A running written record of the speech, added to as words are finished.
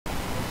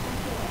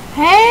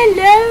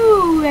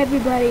Hello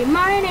everybody,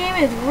 my name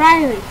is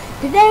Riley.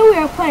 Today we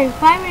are playing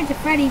 5 Nights at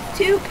Freddy's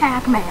 2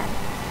 Pac Man.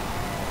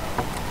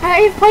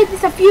 I've played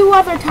this a few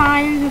other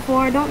times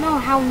before, don't know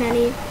how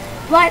many,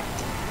 but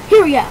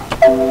here we go.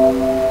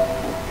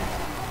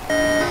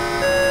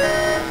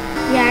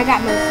 Yeah, I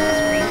got most of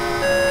the screen.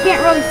 Can't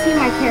really see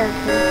my character.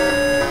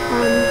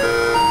 For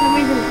some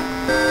reason,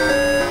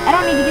 I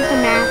don't need to get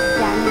the mask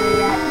down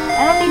here yet.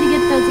 I don't need to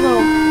get those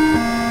little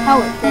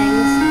pellet things.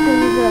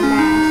 Those are the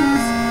masks.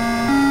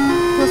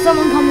 So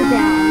someone comes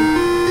down.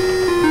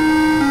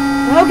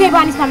 Okay,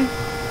 Bonnie's coming.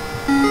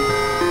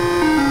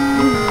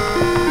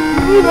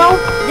 No,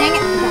 dang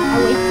it. I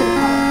wasted a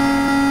pellet.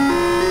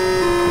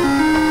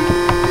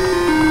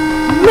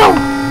 No!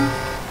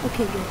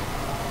 Okay, good.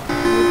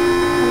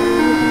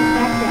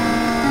 Back down.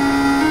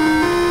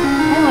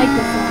 I like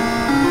this one.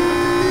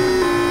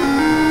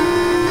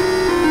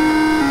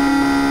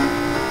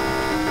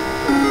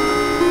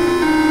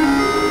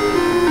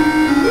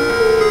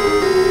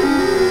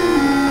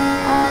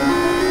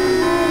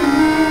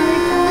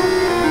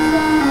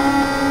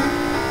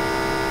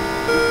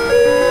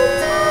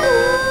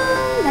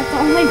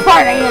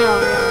 Part I know,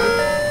 really.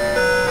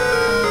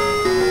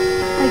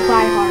 Like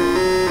by heart.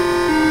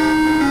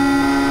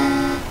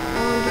 I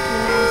want to get to the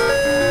mask.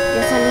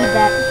 Guess I need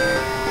that.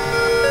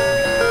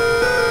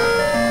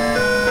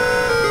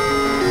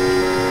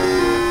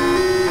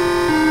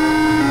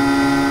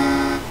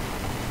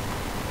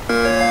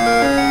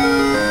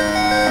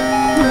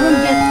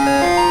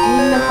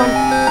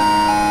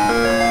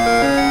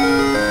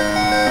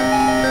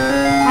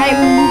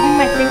 I'm moving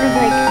my fingers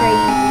like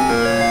crazy.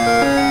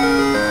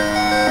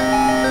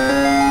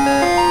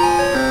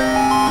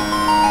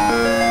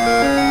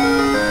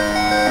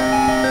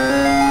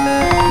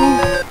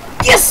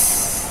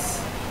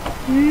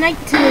 Night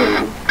 2.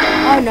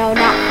 Oh no,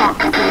 not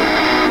Foxy.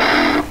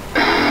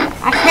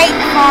 I hate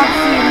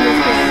Foxy in this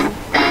game.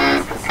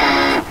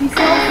 He's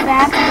so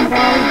fast and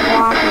barely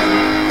blocking.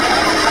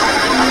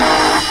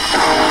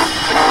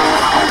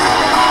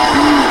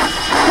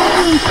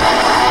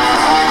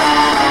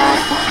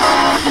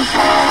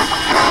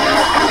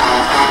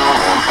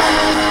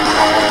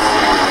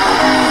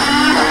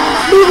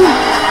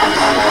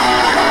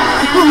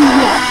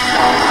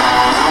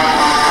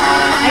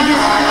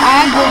 I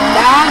did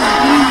not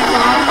do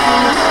Foxy.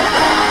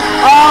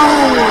 Oh,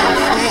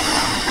 snap.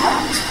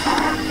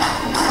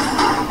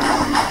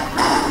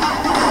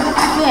 I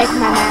feel like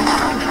my mask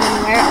is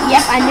anywhere.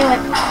 Yep, I knew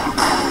it.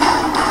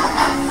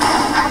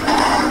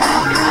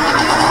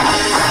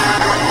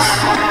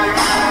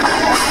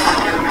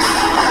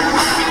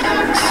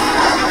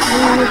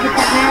 Get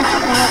that mask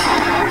up.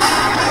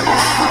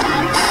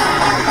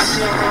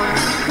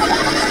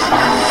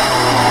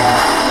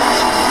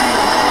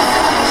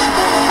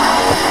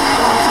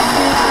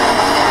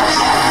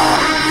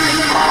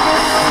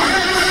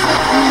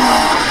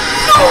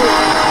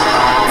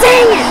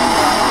 Dang it!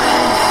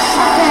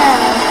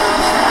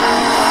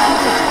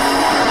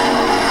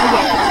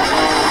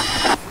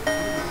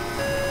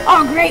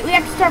 Oh great, we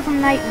have to start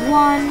from night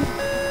 1.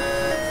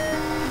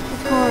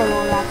 It's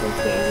horrible about this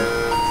game.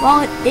 Well,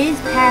 it is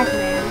Pac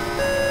Man.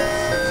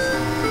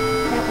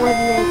 That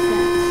wouldn't make sense.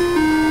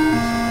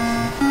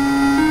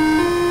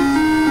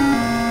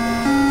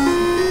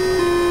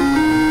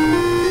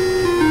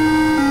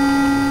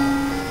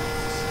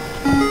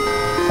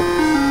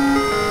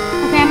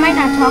 Okay, I might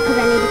not talk because I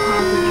need to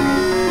concentrate.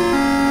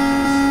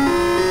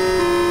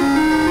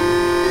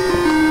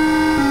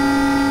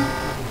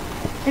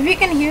 If you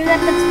can hear that,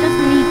 that's just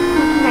me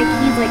clicking my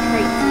keys like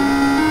crazy.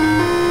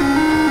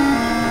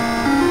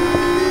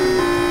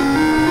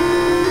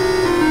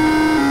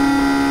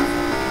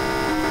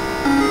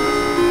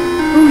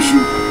 Oh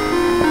shoot.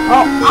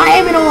 Oh, I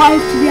am in a life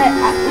to get.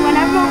 When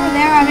I'm over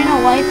there, I'm in a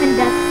life and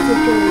death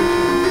situation.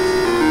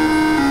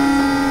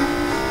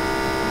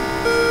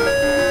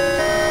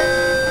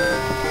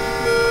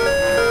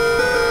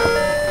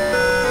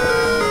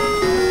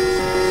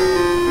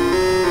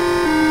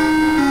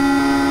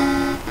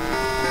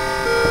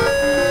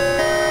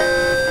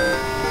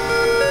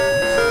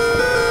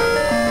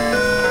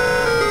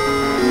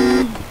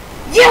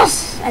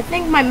 Yes! I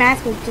think my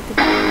mask will get the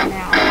button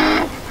now.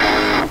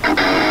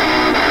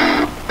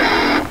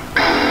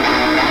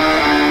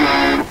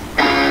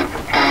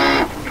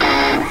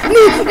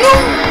 No!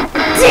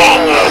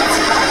 Dang it!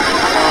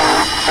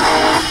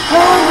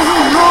 Oh, this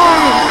is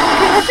hard.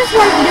 Okay, let's just do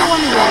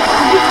one of those.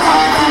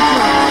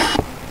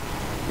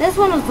 This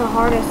one was the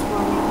hardest one.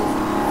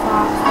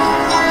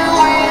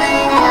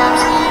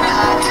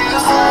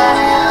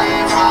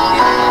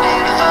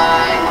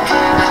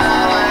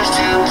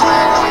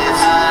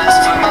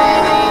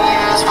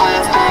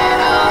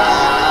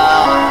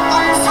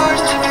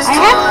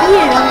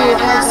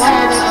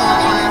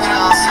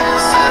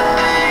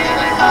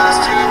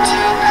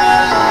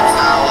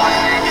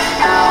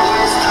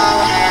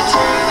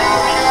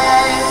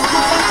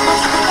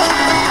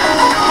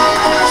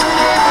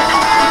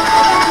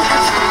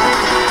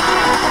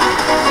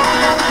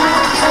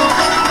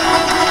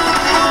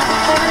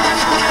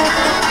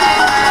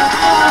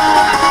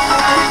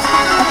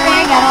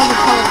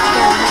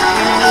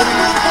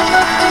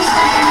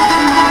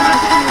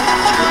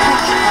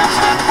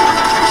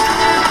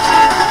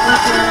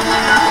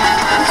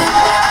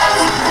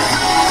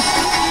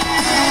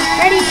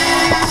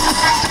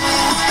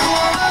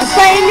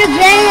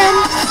 jam.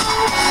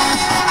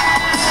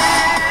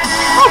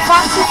 Oh,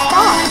 Foxy,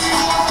 stop.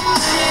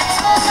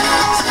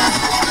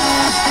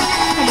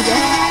 Pretty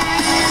good.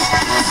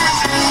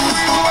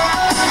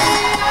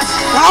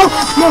 Oh,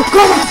 no,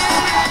 come on.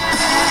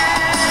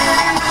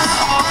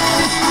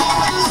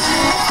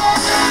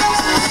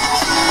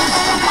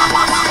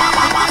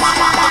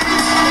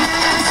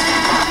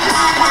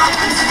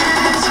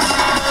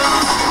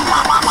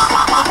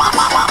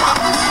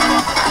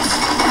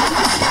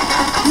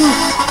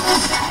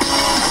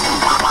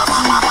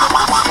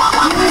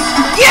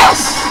 Yes!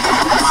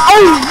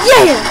 Oh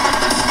yeah!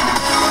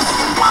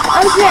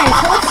 Okay,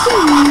 so let's do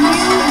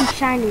new and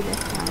shiny this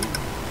time.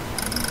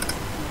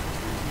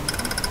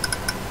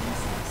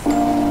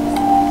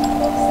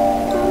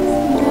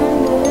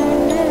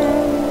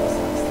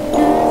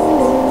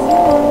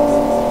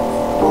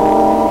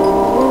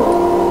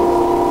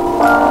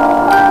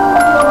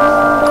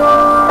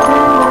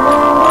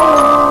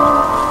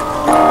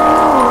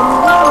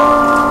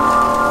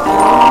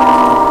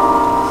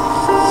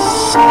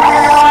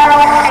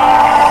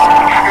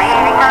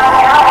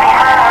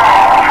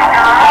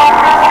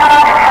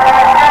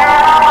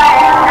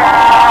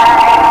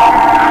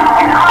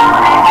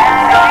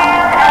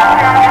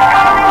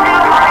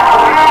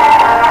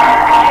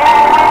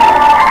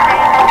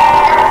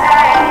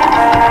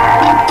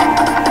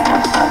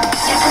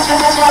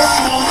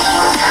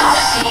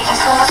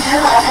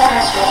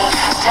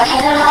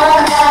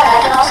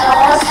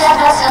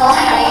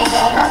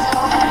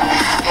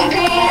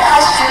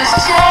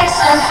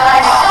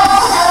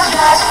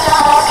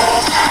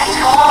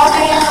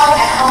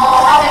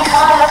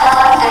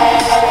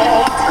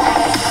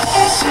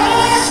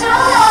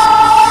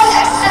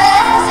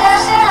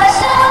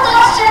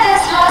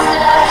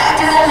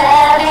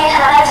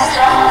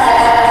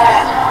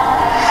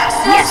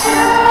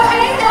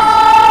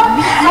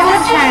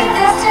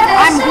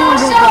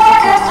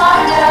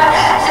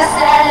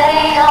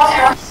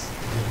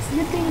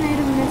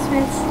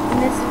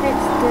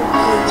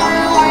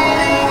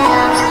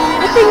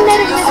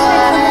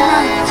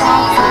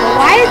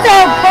 Why is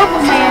there a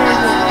purple man in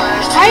here?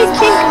 Why is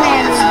pink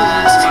man in here?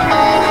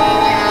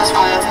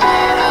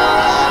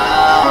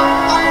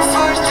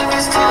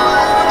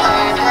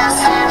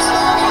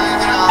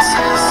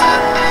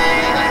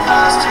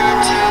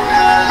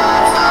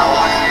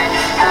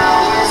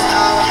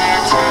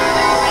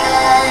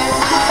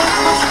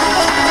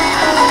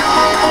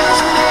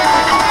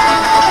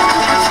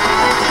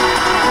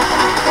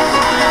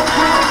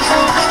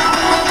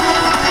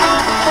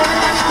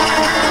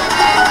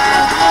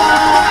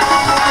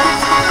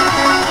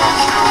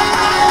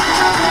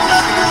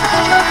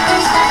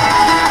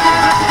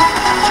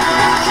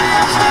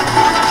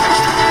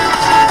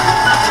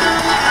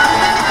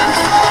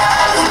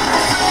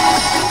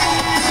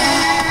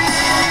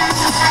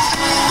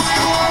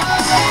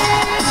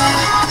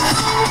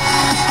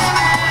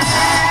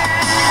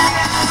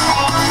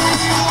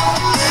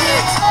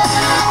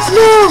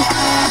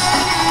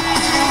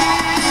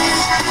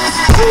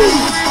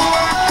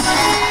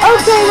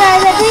 Okay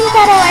guys, I think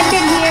that'll end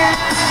it here.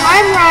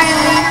 I'm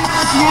Riley.